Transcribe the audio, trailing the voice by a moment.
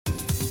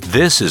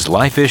This is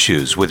Life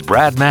Issues with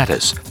Brad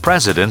Mattis,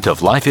 president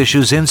of Life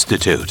Issues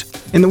Institute.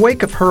 In the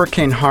wake of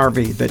Hurricane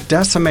Harvey that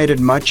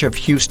decimated much of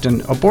Houston,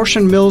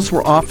 abortion mills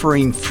were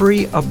offering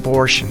free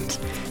abortions.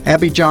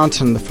 Abby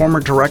Johnson, the former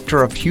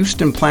director of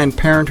Houston Planned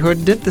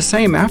Parenthood, did the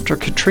same after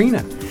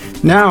Katrina.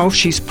 Now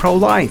she's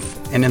pro-life,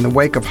 and in the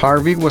wake of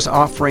Harvey was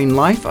offering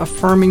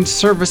life-affirming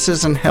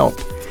services and help.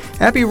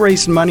 Abby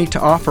raised money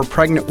to offer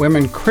pregnant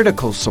women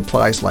critical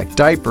supplies like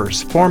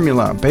diapers,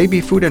 formula,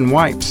 baby food, and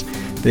wipes.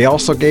 They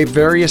also gave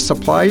various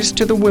supplies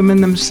to the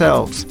women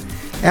themselves.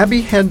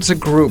 Abby heads a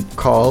group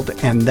called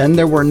And Then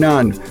There Were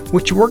None,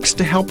 which works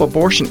to help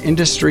abortion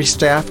industry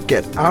staff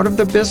get out of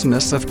the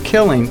business of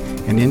killing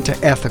and into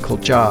ethical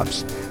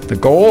jobs. The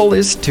goal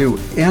is to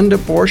end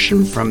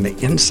abortion from the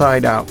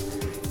inside out.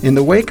 In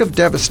the wake of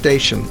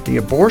devastation, the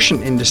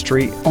abortion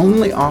industry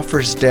only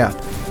offers death,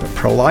 but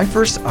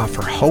pro-lifers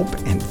offer hope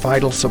and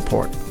vital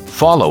support.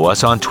 Follow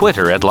us on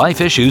Twitter at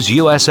Life Issues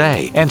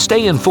USA and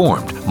stay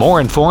informed,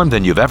 more informed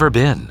than you've ever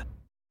been.